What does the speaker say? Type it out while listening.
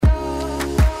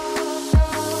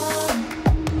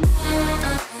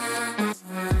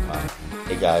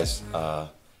guys.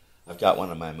 I've got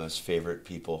one of my most favorite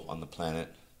people on the planet,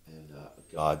 and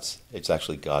it's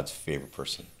actually God's favorite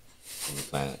person on the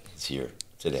planet. It's here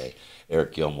today,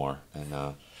 Eric Gilmore,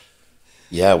 and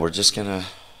yeah, we're just gonna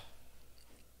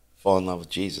fall in love with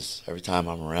Jesus. Every time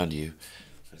I'm around you,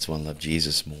 I just want to love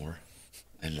Jesus more,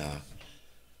 and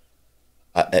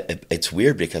it's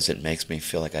weird because it makes me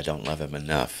feel like I don't love him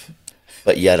enough,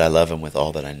 but yet I love him with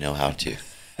all that I know how to.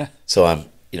 So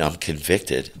I'm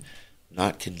convicted,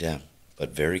 not condemned, but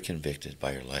very convicted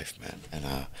by your life, man. And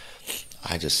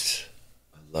I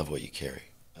love what you carry.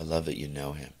 I love that you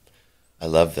know him. I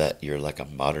love that you're like a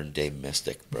modern day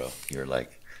mystic, bro. You're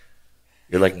like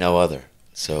no other.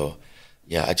 So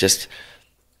yeah, I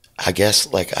guess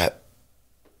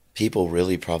people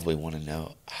really probably want to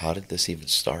know, how did this even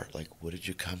start? Like, where did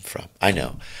you come from? I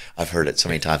know, I've heard it so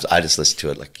many times. I just listen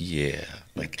to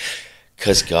it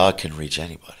because God can reach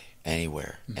anybody,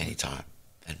 anywhere, anytime,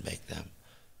 and make them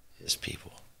his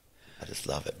people. I just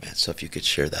love it, man. So if you could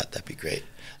share that, that'd be great.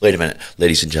 Wait a minute,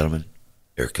 ladies and gentlemen,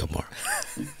 Eric Gilmore.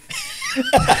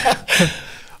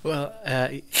 Well,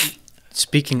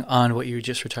 speaking on what you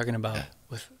just were talking about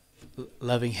with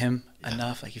loving him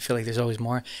enough, like you feel like there's always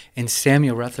more. In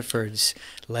Samuel Rutherford's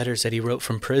letters that he wrote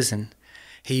from prison,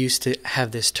 he used to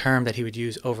have this term that he would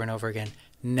use over and over again: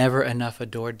 never enough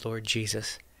adored Lord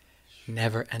Jesus.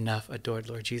 Never enough adored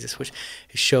Lord Jesus, which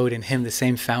showed in him the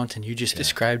same fountain you just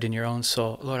described in your own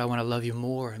soul. Lord, I want to love you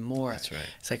more and more. That's right.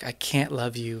 It's like I can't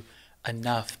love you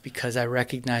enough because I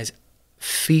recognize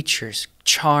features,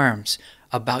 charms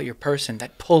about your person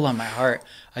that pull on my heart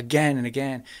again and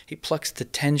again. He plucks the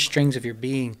 10 strings of your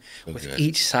being with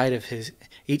each side of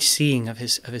each seeing of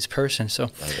his person.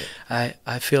 So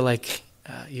I feel like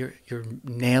you're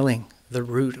nailing the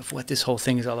root of what this whole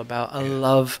thing is all about. A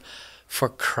love for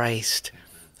Christ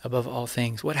above all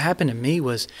things. What happened to me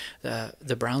was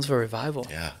the Brownsville Revival.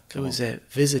 Yeah, it was a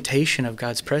visitation of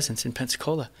God's presence in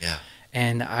Pensacola. Yeah.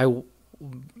 And I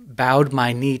bowed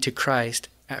my knee to Christ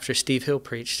after Steve Hill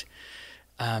preached,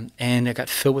 and I got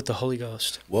filled with the Holy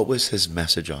Ghost. What was his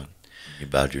message on? You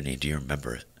bowed your knee. Do you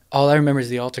remember it? All I remember is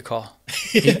the altar call.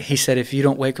 He said, if you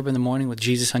don't wake up in the morning with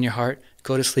Jesus on your heart,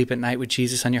 go to sleep at night with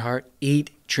Jesus on your heart, eat,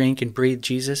 drink, and breathe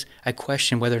Jesus, I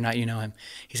question whether or not you know him.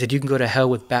 He said, you can go to hell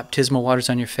with baptismal waters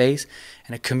on your face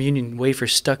and a communion wafer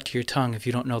stuck to your tongue if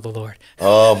you don't know the Lord.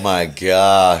 Oh my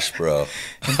gosh, bro.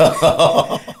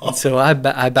 And so I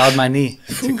bowed my knee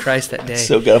to Christ that day.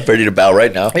 So good. I'm ready to bow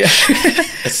right now.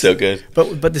 That's so good.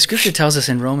 But the scripture tells us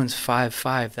in Romans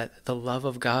 5:5 that the love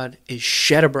of God is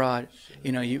shed abroad.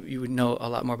 You know, you would know a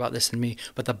lot more about this than me,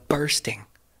 but the bursting,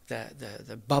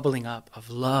 the bubbling up of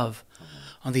love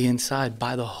on the inside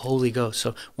by the Holy Ghost.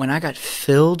 So when I got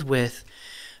filled with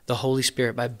the Holy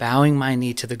Spirit by bowing my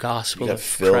knee to the gospel of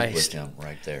Christ. You got filled with him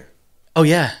right there. Oh,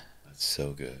 yeah. That's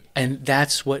so good. And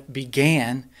that's what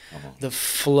began the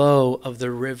flow of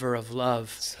the river of love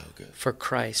for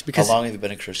Christ. Because how long have you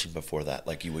been a Christian before that?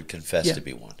 Like you would confess to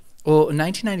be one? Well, in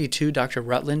 1992, Dr.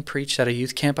 Rutland preached at a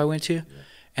youth camp I went to. Yeah.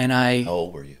 And how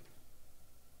old were you?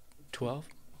 12,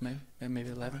 maybe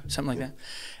 11, something like that.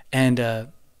 And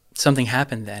something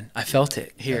happened then. I felt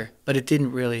it here, but it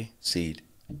didn't really. Seed.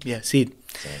 Yeah, seed.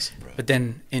 That's awesome, bro. But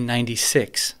then in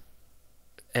 96,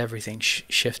 everything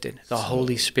shifted. The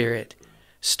Holy Spirit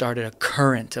started a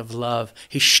current of love.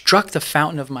 He struck the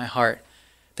fountain of my heart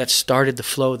that started the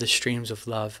flow of the streams of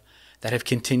love that have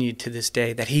continued to this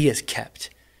day, that he has kept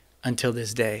until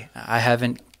this day. I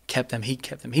haven't kept them, he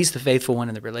kept them. He's the faithful one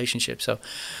in the relationship. So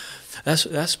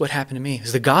that's what happened to me. It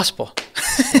was the gospel.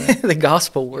 Right. The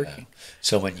gospel working. Yeah.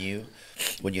 So when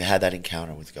you had that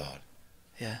encounter with God,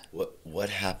 what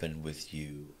happened with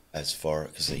you as far,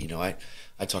 because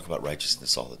I talk about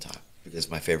righteousness all the time because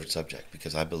it's my favorite subject,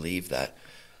 because I believe that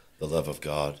the love of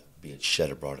God being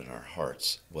shed abroad in our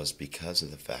hearts was because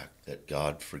of the fact that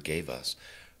God forgave us,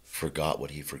 forgot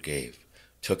what he forgave,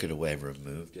 took it away,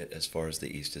 removed it as far as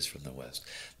the east is from the west,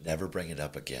 never bring it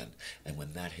up again. And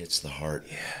when that hits the heart,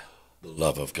 the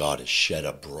love of God is shed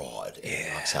abroad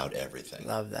and knocks out everything.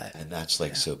 Love that. And that's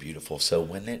so beautiful. So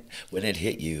when it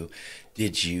hit you,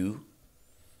 did you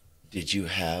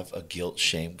have a guilt,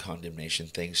 shame, condemnation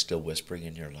thing still whispering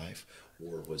in your life,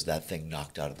 or was that thing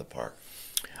knocked out of the park?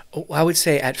 I would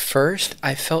say at first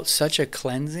I felt such a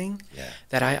cleansing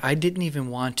that I didn't even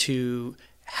want to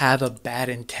have a bad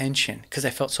intention because I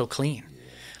felt so clean. Yeah.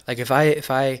 Like if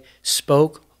I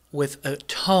spoke with a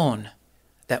tone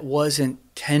that wasn't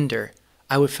tender,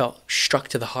 I would felt struck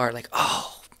to the heart, like,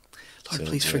 oh, Lord,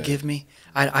 please forgive me.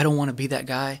 I don't want to be that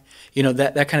guy. You know,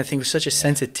 that kind of thing was such a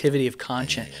sensitivity of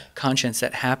conscience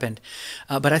that happened.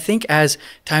 But I think as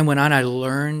time went on, I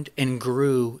learned and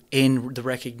grew in the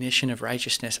recognition of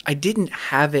righteousness. I didn't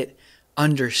have it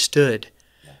understood.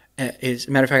 As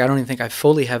a matter of fact, I don't even think I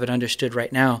fully have it understood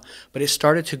right now, but it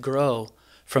started to grow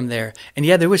from there. And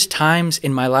yeah, there was times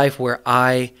in my life where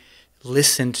I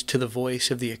listened to the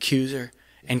voice of the accuser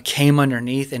and came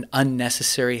underneath an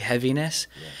unnecessary heaviness,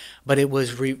 but it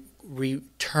was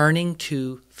returning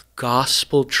to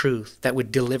gospel truth that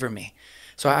would deliver me.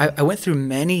 So I went through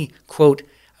many, quote,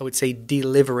 I would say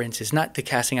deliverances, not the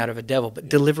casting out of a devil, but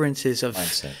deliverances of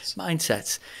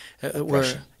mindsets.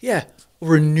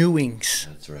 Renewings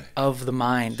of the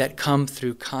mind that come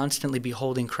through constantly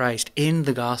beholding Christ in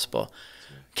the gospel.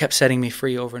 Kept setting me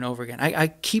free over and over again. I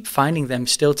keep finding them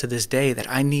still to this day that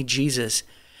I need Jesus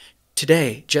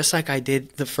today, just like I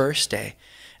did the first day.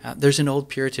 There's an old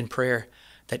Puritan prayer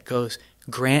that goes,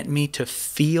 grant me to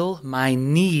feel my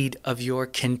need of your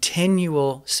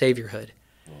continual saviorhood.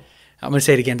 I'm going to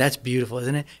say it again. That's beautiful,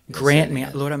 isn't it? Grant me,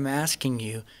 Lord, I'm asking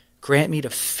you, grant me to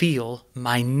feel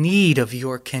my need of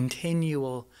your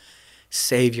continual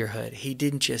saviorhood. He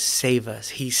didn't just save us.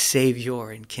 He's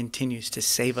Savior and continues to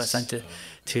save us until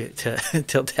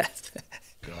death.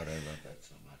 God, I love that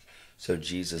so much. So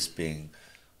Jesus being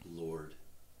Lord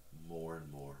more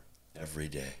and more every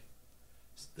day.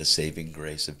 The saving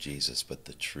grace of Jesus, but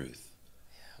the truth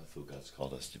of who God's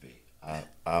called us to be.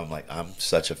 I'm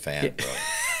such a fan, bro.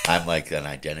 I'm like an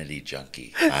identity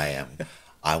junkie.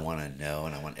 I want to know,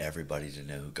 and I want everybody to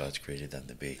know who God's created them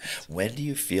to be. When do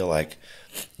you feel like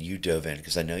you dove in?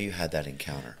 Because I know you had that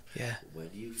encounter. Yeah. When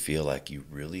do you feel like you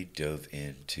really dove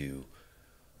into,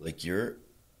 like you're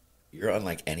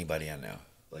unlike anybody I know.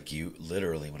 Like you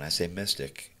literally, when I say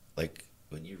mystic, like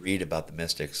when you read about the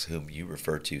mystics whom you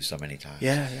refer to so many times.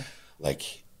 Yeah.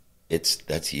 Like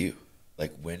that's you.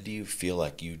 Like when do you feel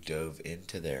like you dove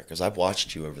into there? Because I've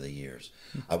watched you over the years.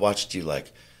 I watched you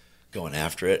like going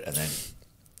after it and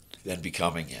then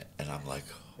becoming it, and I'm like,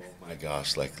 oh my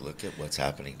gosh, like look at what's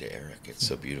happening to Eric. It's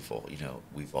so beautiful. You know,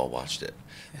 we've all watched it.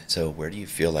 So where do you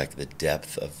feel like the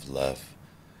depth of love,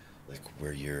 like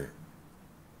where you're,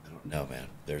 I don't know, man,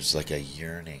 there's like a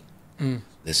yearning,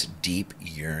 this deep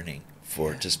yearning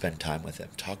to spend time with him.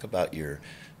 Talk about your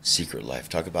secret life.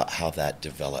 Talk about how that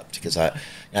developed. Because I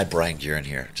had Brian Gear in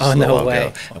here just a little while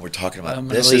ago, and we're talking about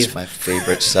this is my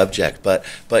favorite subject. But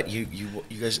you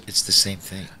guys, it's the same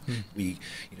thing. We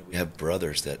have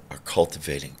brothers that are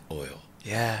cultivating oil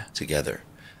together,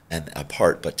 and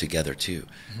apart but together too.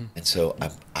 And so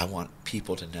I want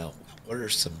people to know,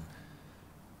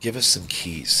 give us some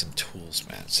keys, some tools,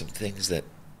 man, some things that,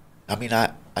 I mean,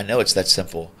 I know it's that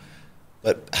simple,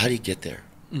 but how do you get there?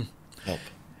 Help.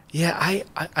 Yeah,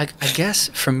 I guess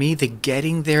for me, the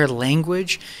getting there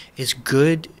language is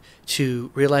good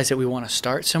to realize that we want to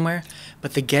start somewhere,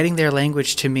 but the getting there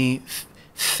language to me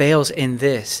fails in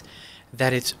this,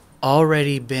 that it's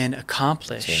already been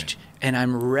accomplished, and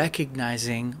I'm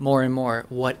recognizing more and more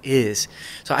what is.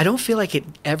 So I don't feel like it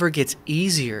ever gets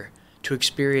easier to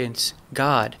experience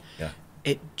God. Yeah.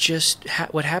 It just,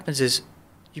 what happens is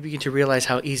you begin to realize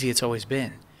how easy it's always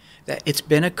been, that it's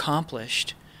been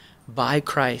accomplished by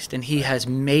Christ, and he has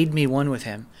made me one with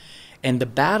him. And the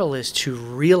battle is to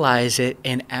realize it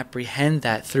and apprehend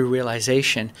that through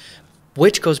realization,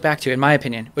 which goes back to, in my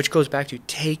opinion,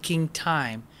 taking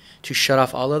time to shut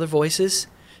off all other voices,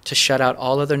 to shut out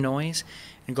all other noise,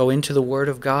 and go into the Word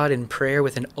of God in prayer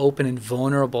with an open and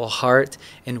vulnerable heart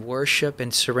and worship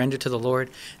and surrender to the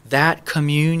Lord. That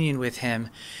communion with him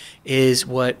is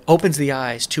what opens the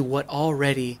eyes to what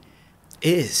already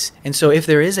is. And so if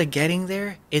there is a getting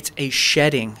there, it's a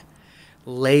shedding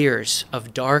layers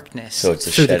of darkness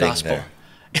through the gospel.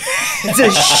 It's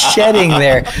a shedding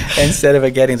there instead of a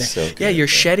getting there. So good, yeah, you're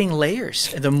shedding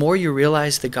layers. The more you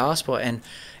realize the gospel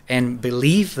and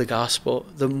believe the gospel,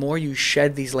 the more you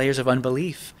shed these layers of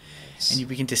unbelief. And you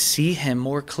begin to see him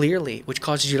more clearly, which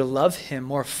causes you to love him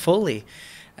more fully.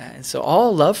 And so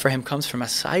all love for him comes from a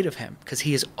sight of him, because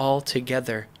he is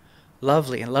altogether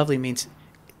lovely. And lovely means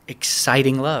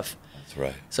exciting love. That's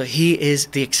right. So he is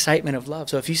the excitement of love.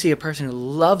 So if you see a person who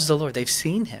loves the Lord, they've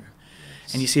seen him.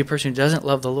 Yes. And you see a person who doesn't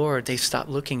love the Lord, they've stopped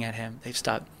looking at him. They've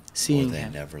stopped seeing him. Or they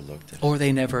never looked at him. Or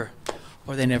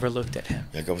they never looked at him.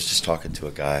 Like I was just talking to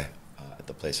a guy at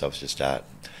the place I was just at.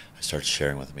 I started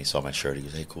sharing with him. He saw my shirt. He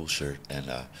goes, "Hey, cool shirt."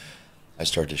 And I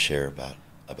started to share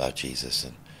about Jesus,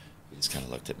 and he just kind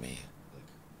of looked at me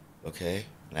like, "Okay."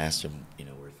 And I asked him,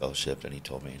 where he fellowshipped, and he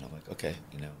told me, and I'm like, "Okay,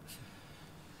 And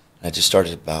I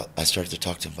started to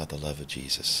talk to him about the love of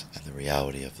Jesus and the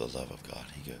reality of the love of God.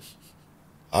 He goes,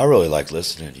 I really like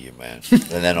listening to you, man. And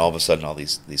then all of a sudden, all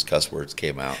these cuss words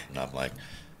came out, and I'm like,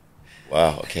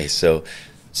 wow, okay,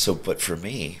 but for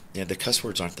me, the cuss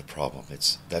words aren't the problem.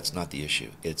 That's not the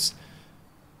issue. It's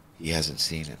he hasn't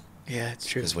seen him. Yeah, it's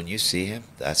true. Because when you see him,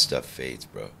 that stuff fades,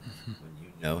 bro. Mm-hmm. When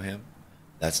you know him,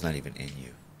 that's not even in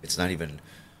you. It's not even,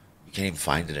 you can't even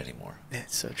find it anymore.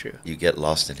 It's so true. You get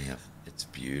lost in him. It's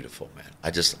beautiful, man.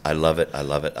 I love it. I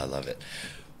love it. I love it.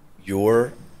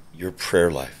 Your prayer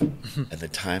life and the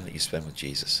time that you spend with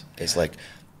Jesus, it's like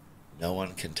no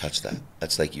one can touch that.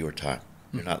 That's like your time.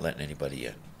 You're not letting anybody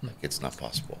in. Like, it's not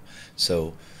possible.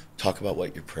 So talk about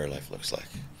what your prayer life looks like,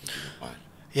 if you don't mind.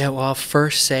 Yeah, well, I'll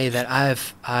first say that I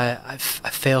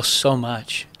fail so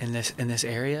much in this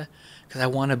area because I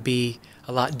want to be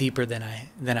a lot deeper than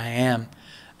I am,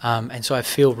 and so I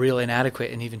feel real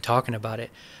inadequate in even talking about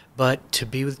it. But to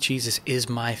be with Jesus is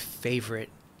my favorite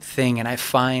thing, and I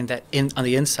find that on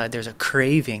the inside there's a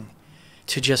craving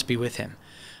to just be with him,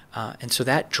 and so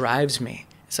that drives me.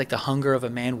 It's like the hunger of a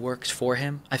man works for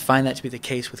him. I find that to be the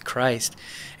case with Christ.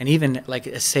 And even like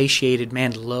a satiated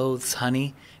man loathes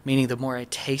honey, meaning the more I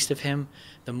taste of him,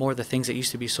 the more the things that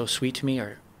used to be so sweet to me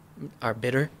are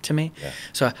bitter to me. Yeah.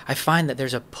 So I find that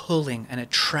there's a pulling, an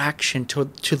attraction to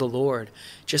the Lord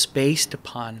just based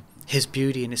upon his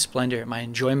beauty and his splendor, my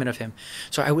enjoyment of him.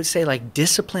 So I would say like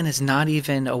discipline is not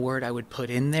even a word I would put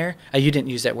in there. You didn't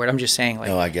use that word. I'm just saying like.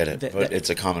 No, I get it. But it's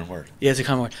a common word. Yeah, it's a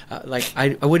common word. I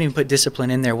wouldn't even put discipline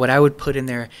in there. What I would put in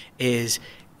there is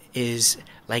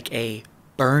like a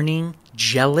burning,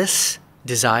 jealous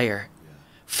desire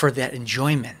for that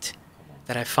enjoyment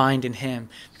that I find in him,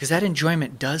 because that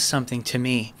enjoyment does something to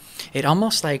me. It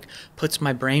almost like puts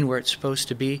my brain where it's supposed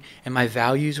to be and my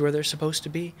values where they're supposed to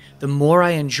be. The more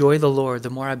I enjoy the Lord, the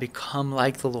more I become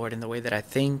like the Lord in the way that I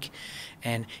think.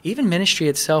 And even ministry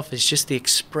itself is just the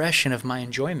expression of my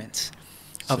enjoyments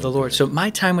of the Lord. So my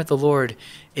time with the Lord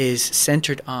is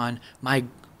centered on my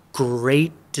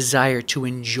great desire to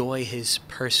enjoy his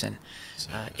person.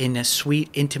 In a sweet,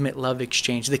 intimate love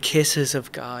exchange, the kisses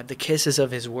of God, the kisses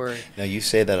of his word. Now, you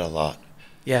say that a lot.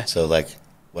 Yeah. So, like,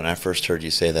 when I first heard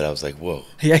you say that, I was like, whoa.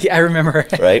 Yeah, I remember.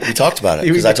 Right? We talked about it.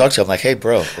 Because I talked to him, like, hey,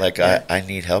 bro, like, yeah. I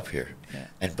need help here.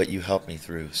 Yeah. But you helped me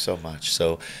through so much.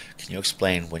 So, can you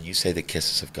explain, when you say the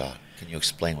kisses of God, can you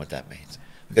explain what that means?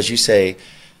 Because you say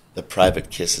the private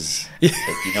kisses, you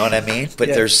know what I mean? But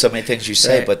there's so many things you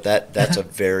say, right. But that's a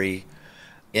very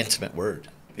intimate word.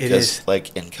 Because, it is.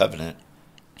 Like, in covenant,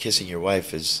 kissing your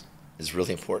wife is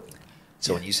really important.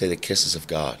 So when you say the kisses of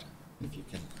God, if you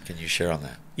can you share on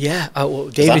that? Yeah. Well,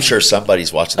 David, I'm sure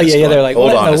somebody's watching this. Yeah, they're like,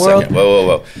 hold what on in the a world? second.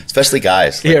 Whoa. Especially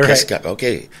guys. Like, yeah, kiss right. God.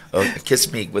 Okay.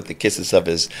 Kiss me with the kisses of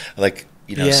his, like,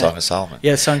 Song of Solomon.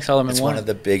 Yeah, Song of Solomon. It's one of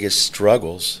the biggest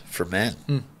struggles for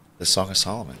men, the Song of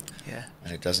Solomon. Yeah.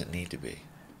 And it doesn't need to be.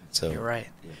 So you're right.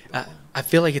 I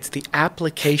feel like it's the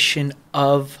application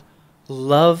of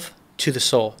love to the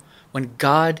soul. When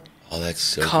God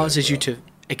causes you to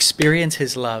experience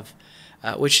his love,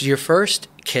 which is your first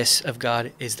kiss of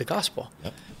God is the gospel.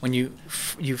 Yep. When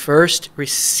you first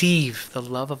receive the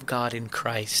love of God in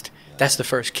Christ, that's the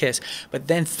first kiss. But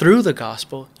then through the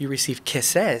gospel, you receive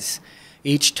kisses.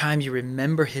 Each time you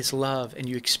remember his love and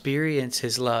you experience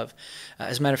his love.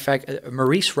 As a matter of fact,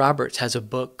 Maurice Roberts has a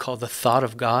book called The Thought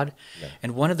of God. Yeah.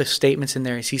 And one of the statements in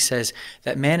there is he says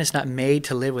that man is not made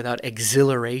to live without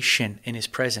exhilaration in his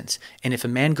presence. And if a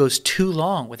man goes too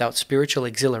long without spiritual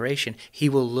exhilaration, he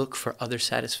will look for other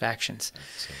satisfactions.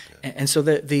 So and so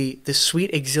the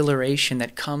sweet exhilaration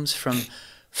that comes from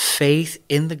faith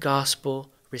in the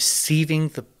gospel, receiving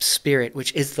the Spirit,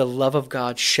 which is the love of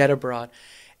God shed abroad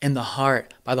in the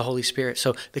heart by the Holy Spirit.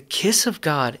 So the kiss of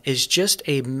God is just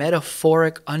a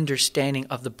metaphoric understanding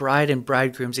of the bride and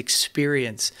bridegroom's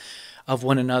experience of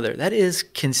one another. That is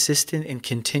consistent and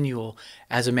continual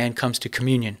as a man comes to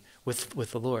communion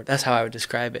with the Lord. That's how I would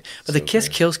describe it. But the kiss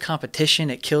kills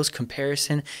competition. It kills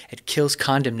comparison. It kills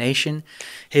condemnation.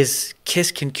 His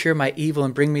kiss can cure my evil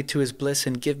and bring me to his bliss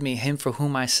and give me him for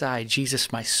whom I sigh,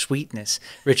 Jesus my sweetness,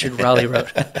 Richard Raleigh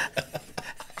wrote.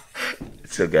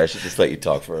 So, guys, I should just let you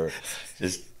talk for her.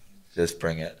 Just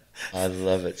bring it. I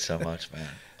love it so much, man.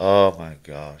 Oh, my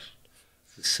gosh.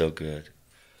 This is so good.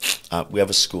 We have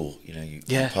a school, you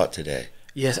taught today.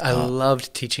 Yes, I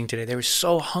loved teaching today. They were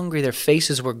so hungry. Their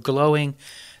faces were glowing.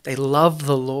 They loved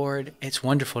the Lord. It's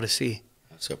wonderful to see.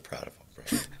 I'm so proud of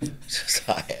them,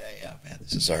 bro. Yeah, man.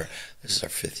 This is our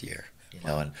 5th year,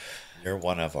 and you're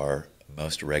one of our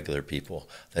most regular people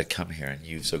that come here, and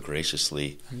you've so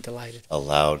graciously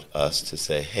allowed us to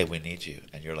say, hey, we need you.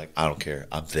 And you're like, I don't care.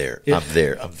 I'm there. Yeah.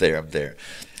 I'm there.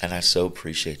 And I so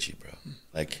appreciate you, bro.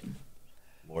 Like,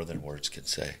 more than words can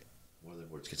say.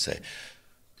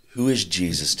 Who is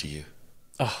Jesus to you?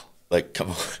 Oh, Like, come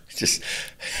on, just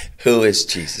who is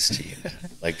Jesus to you?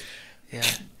 Like, yeah.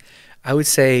 I would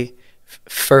say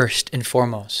first and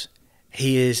foremost,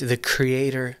 he is the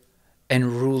creator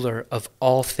and ruler of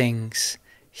all things.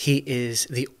 He is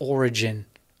the origin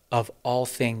of all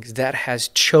things that has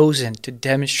chosen to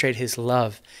demonstrate his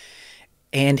love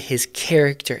and his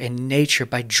character and nature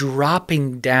by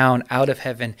dropping down out of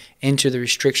heaven into the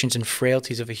restrictions and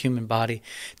frailties of a human body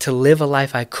to live a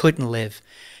life I couldn't live,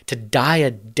 to die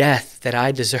a death that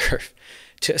I deserve,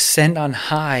 to ascend on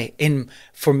high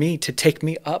for me to take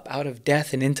me up out of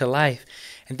death and into life.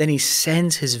 And then he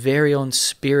sends his very own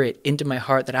spirit into my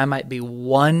heart that I might be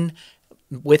one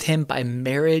with him by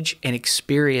marriage and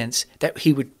experience, that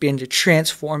he would begin to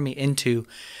transform me into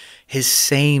his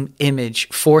same image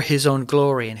for his own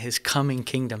glory and his coming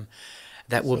kingdom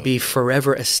that will be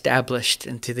forever established,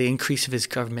 and to the increase of his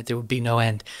government there will be no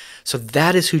end. So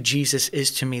that is who Jesus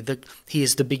is to me. He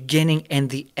is the beginning and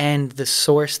the end, the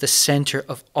source, the center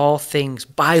of all things,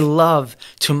 by love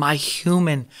to my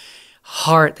human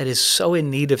heart that is so in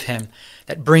need of him,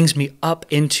 that brings me up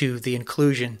into the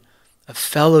inclusion of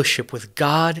fellowship with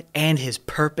God and his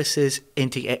purposes to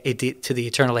the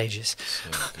eternal ages. so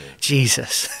good.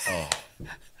 Jesus. Oh,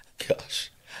 gosh.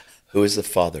 Who is the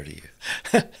Father to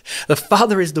you? The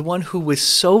Father is the one who was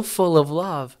so full of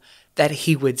love that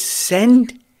he would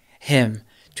send him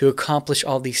to accomplish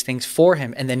all these things for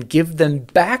him and then give them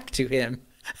back to him.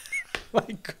 My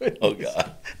goodness. Oh,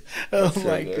 God. Oh, That's so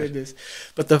my good. goodness.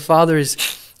 But the Father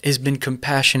has been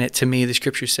compassionate to me. The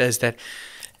scripture says that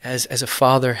as a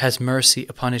father has mercy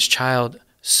upon his child,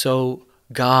 so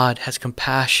God has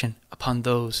compassion upon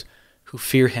those who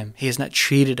fear him. He has not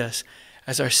treated us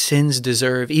as our sins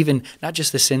deserve, even not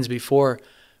just the sins before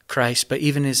Christ, but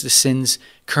even as the sins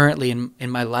currently in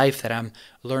my life that I'm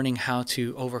learning how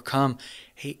to overcome.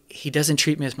 He doesn't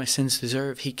treat me as my sins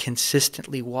deserve. He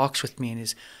consistently walks with me and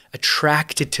is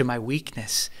attracted to my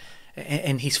weakness.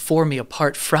 And he's for me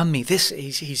apart from me.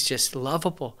 He's just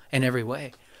lovable in every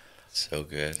way. So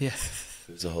good. Yeah.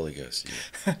 Who's the Holy Ghost to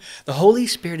you? The Holy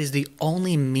Spirit is the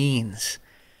only means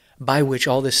by which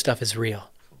all this stuff is real.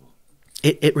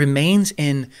 It remains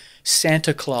in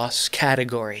Santa Claus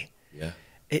category. Yeah.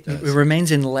 It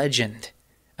remains in legend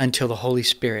until the Holy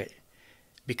Spirit,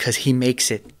 because he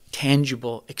makes it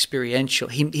tangible, experiential.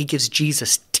 He gives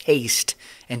Jesus taste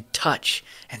and touch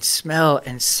and smell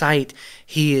and sight.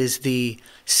 He is the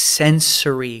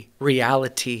sensory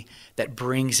reality that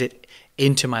brings it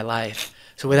into my life.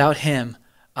 So without him,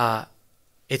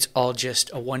 it's all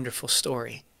just a wonderful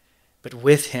story. But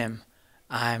with him,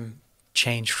 I'm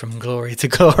changed from glory to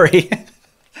glory.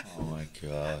 Oh, my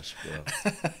gosh,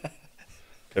 bro.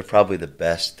 They're probably the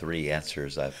best 3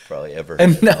 answers I've probably ever heard.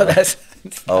 And no, that's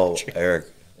Oh, true. Eric.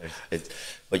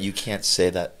 But you can't say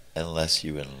that unless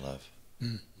you're in love.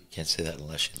 Mm. You can't say that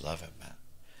unless you love him, man.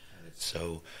 And it's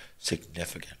so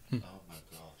significant. Oh, my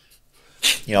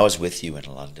gosh. You know, I was with you in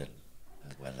London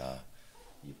when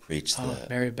you preached the...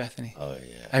 Mary Bethany. Oh,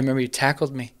 yeah. I remember you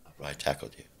tackled me. I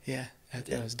tackled you. Yeah,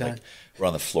 after Yeah, I was done. like, we're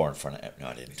on the floor in front of... No,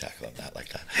 I didn't tackle him like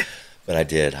that. But I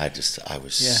did. I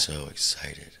was Yeah. so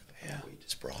excited about Yeah. what you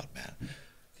just brought, man.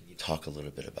 Can you talk a little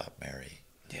bit about Mary?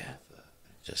 Yeah.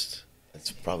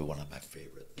 It's probably one of my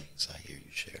favorite things I hear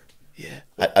you share. Yeah.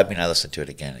 I mean, I listen to it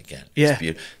again and again. Yeah.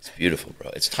 It's beautiful, bro.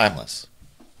 It's timeless.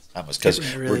 It's timeless because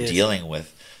It really we're is. dealing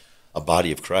with a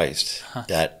body of Christ Huh.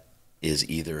 that is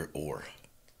either or.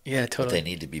 Yeah, But totally. they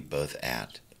need to be both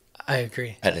and. I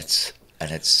agree. And it's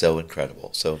so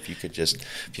incredible. So if you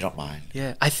don't mind.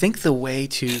 Yeah, I think the way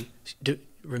to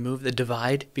remove the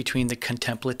divide between the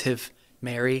contemplative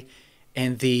Mary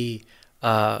and the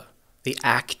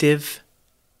active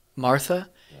Martha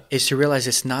is to realize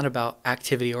it's not about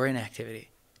activity or inactivity.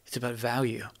 It's about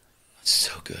value. It's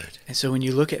so good. And so when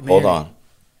you look at Mary, Hold on.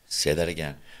 Say that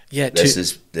again. Yeah, This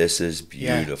is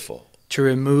Yeah. beautiful. to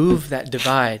remove that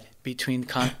divide between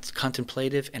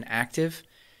contemplative and active,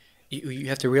 you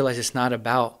have to realize it's not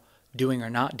about doing or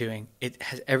not doing. It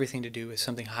has everything to do with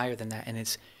something higher than that, and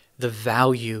it's the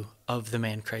value of the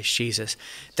man Christ Jesus.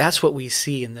 That's what we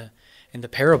see in the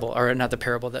parable, or not the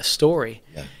parable, the story,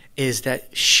 Yeah. is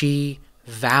that she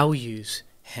values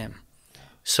him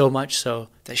so much so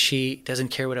that she doesn't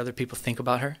care what other people think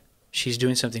about her. She's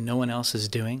doing something no one else is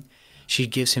doing. She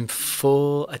gives him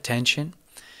full attention.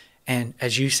 And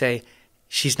as you say,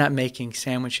 she's not making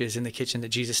sandwiches in the kitchen that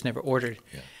Jesus never ordered.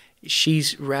 Yeah. She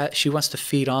wants to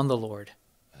feed on the Lord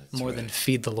That's more right. than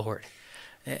feed the Lord.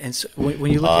 And so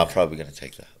when you look I'm at, probably going to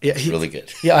take that. Yeah, It's really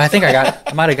good. yeah, I think I got it.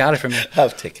 I might have got it from you.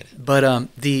 I've taken it. But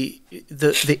the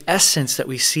essence that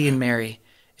we see in Mary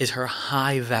is her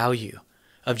high value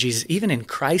of Jesus, even in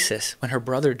crisis when her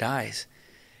brother dies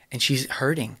and she's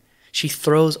hurting. She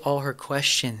throws all her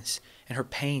questions and her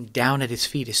pain down at his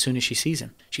feet as soon as she sees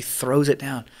him. She throws it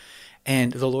down.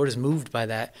 And the Lord is moved by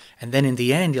that. And then in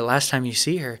the end, the last time you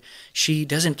see her, she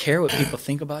doesn't care what people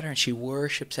think about her, and she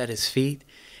worships at his feet.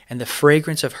 And the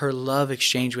fragrance of her love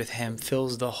exchange with him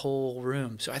fills the whole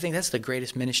room. So I think that's the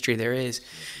greatest ministry there is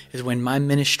when my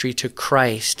ministry to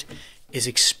Christ is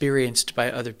experienced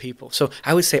by other people. So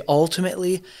I would say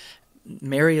ultimately,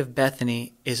 Mary of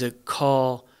Bethany is a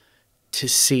call to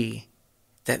see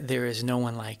that there is no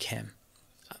one like him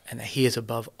and that he is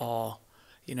above all.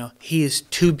 You know, he is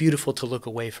too beautiful to look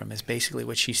away from is basically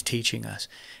what she's teaching us.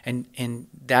 And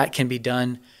that can be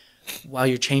done while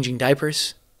you're changing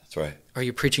diapers. That's right. Or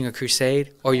you're preaching a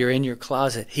crusade, or you're in your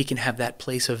closet. He can have that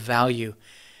place of value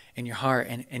in your heart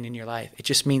and in your life. It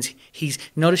just means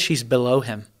notice she's below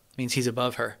him. It means he's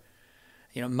above her.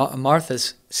 You know,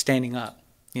 Martha's standing up,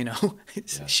 you know.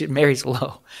 Mary's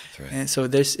low. That's right. And so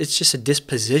it's just a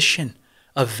disposition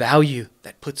of value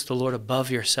that puts the Lord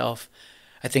above yourself.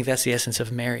 I think that's the essence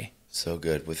of Mary. So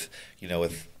good with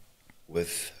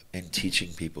in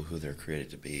teaching people who they're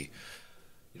created to be.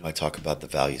 You know, I talk about the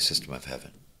value system of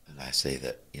heaven, and I say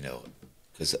that, you know,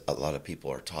 because a lot of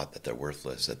people are taught that they're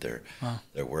worthless, that they're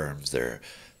worms,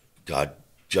 God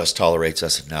just tolerates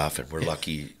us enough, and we're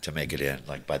lucky to make it in,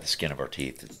 like by the skin of our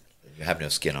teeth. You have no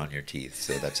skin on your teeth,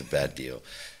 so that's a bad deal.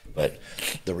 But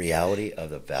the reality of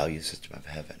the value system of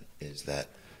heaven is that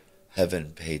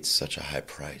heaven paid such a high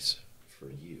price for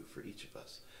you, for each of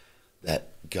us, that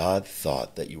God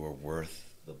thought that you were worth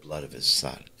the blood of his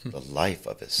son, the life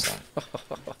of his son.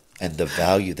 And the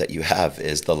value that you have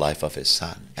is the life of his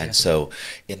son. And so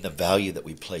in the value that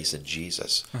we place in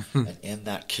Jesus, and in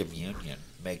that communion,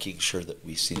 making sure that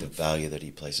we see the value that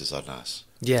he places on us.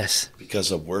 Yes.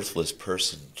 Because a worthless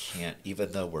person can't,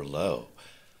 even though we're low,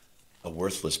 a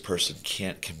worthless person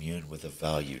can't commune with a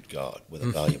valued God, with a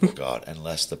valuable God,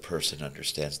 unless the person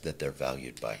understands that they're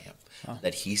valued by him,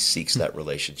 that he seeks that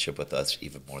relationship with us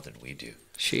even more than we do.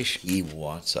 Sheesh. He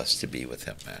wants us to be with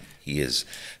him, man. He is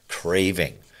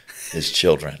craving his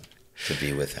children to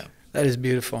be with him. That is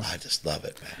beautiful. I just love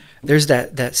it, man. There's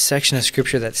that section of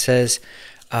scripture that says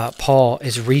Paul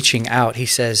is reaching out. He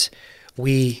says,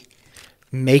 we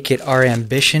make it our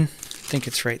ambition. I think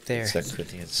it's right there. 2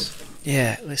 Corinthians.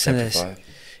 Yeah, listen to this. 5.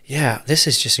 Yeah, this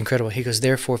is just incredible. He goes,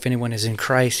 therefore, if anyone is in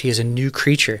Christ, he is a new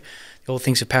creature. The old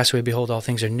things have passed away. Behold, all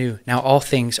things are new. Now all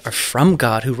things are from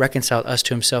God, who reconciled us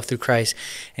to himself through Christ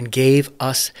and gave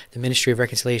us the ministry of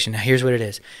reconciliation. Now here's what it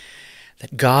is.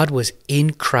 That God was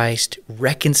in Christ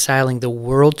reconciling the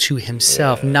world to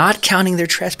himself, not counting their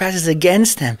trespasses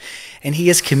against them. And he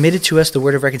has committed to us the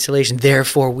word of reconciliation.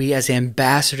 Therefore, we as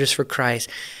ambassadors for Christ,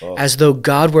 as though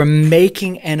God were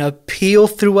making an appeal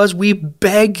through us, we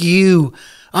beg you,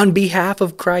 on behalf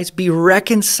of Christ, be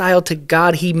reconciled to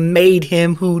God. He made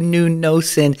him who knew no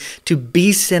sin to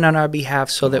be sin on our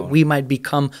behalf so that we might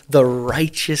become the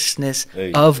righteousness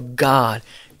of God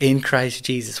in Christ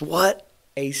Jesus. What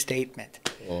a statement.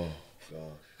 Oh, God.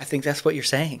 I think that's what you're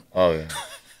saying. Oh, yeah.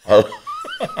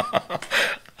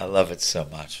 I love it so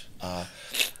much.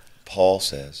 Paul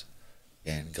says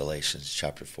in Galatians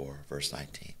chapter 4, verse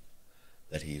 19,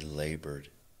 that he labored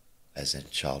as in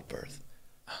childbirth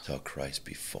till Christ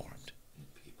be formed in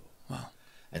people. Wow.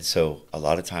 And so a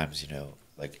lot of times, you know,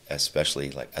 like especially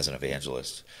like as an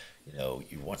evangelist, you know,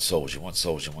 you want souls,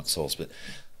 but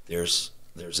there's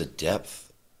a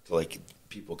depth to, like,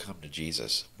 people come to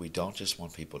Jesus. We don't just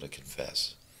want people to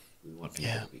confess. We want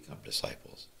people to become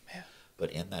disciples. Yeah.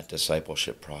 But in that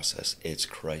discipleship process, it's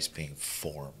Christ being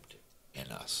formed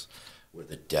in us, where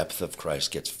the depth of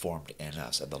Christ gets formed in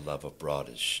us, and the love of God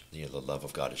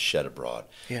is shed abroad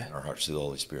in our hearts through the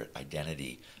Holy Spirit.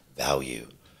 Identity, value,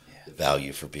 the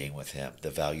value for being with him, the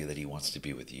value that he wants to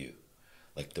be with you.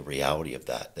 Like the reality of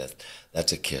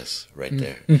that's a kiss right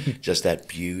there. Just that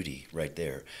beauty right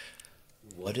there.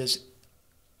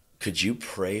 Could you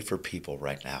pray for people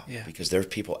right now? Yeah. Because there are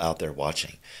people out there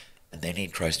watching, and they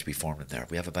need Christ to be formed in there.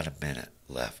 We have about a minute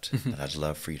left, and I'd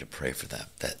love for you to pray for them,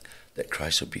 that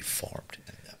Christ would be formed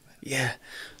in them. Yeah.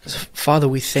 Father,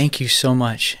 we thank you so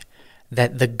much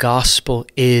that the gospel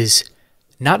is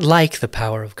not like the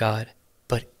power of God,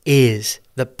 but is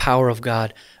the power of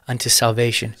God unto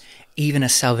salvation, even a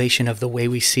salvation of the way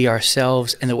we see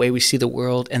ourselves and the way we see the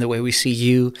world and the way we see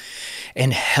you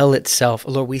and hell itself.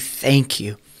 Lord, we thank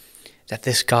you that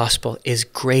this gospel is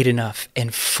great enough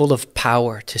and full of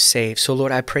power to save. So,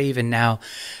 Lord, I pray even now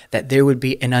that there would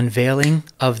be an unveiling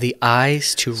of the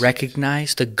eyes to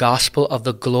recognize the gospel of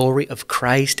the glory of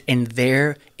Christ, and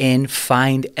therein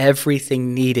find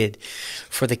everything needed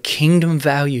for the kingdom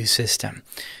value system,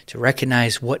 to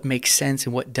recognize what makes sense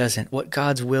and what doesn't, what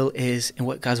God's will is and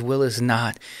what God's will is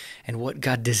not, and what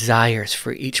God desires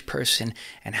for each person,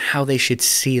 and how they should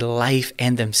see life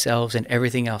and themselves and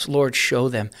everything else. Lord, show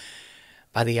them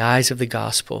by the eyes of the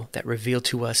gospel that reveal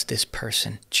to us this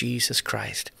person, Jesus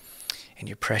Christ. In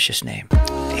your precious name,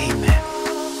 amen.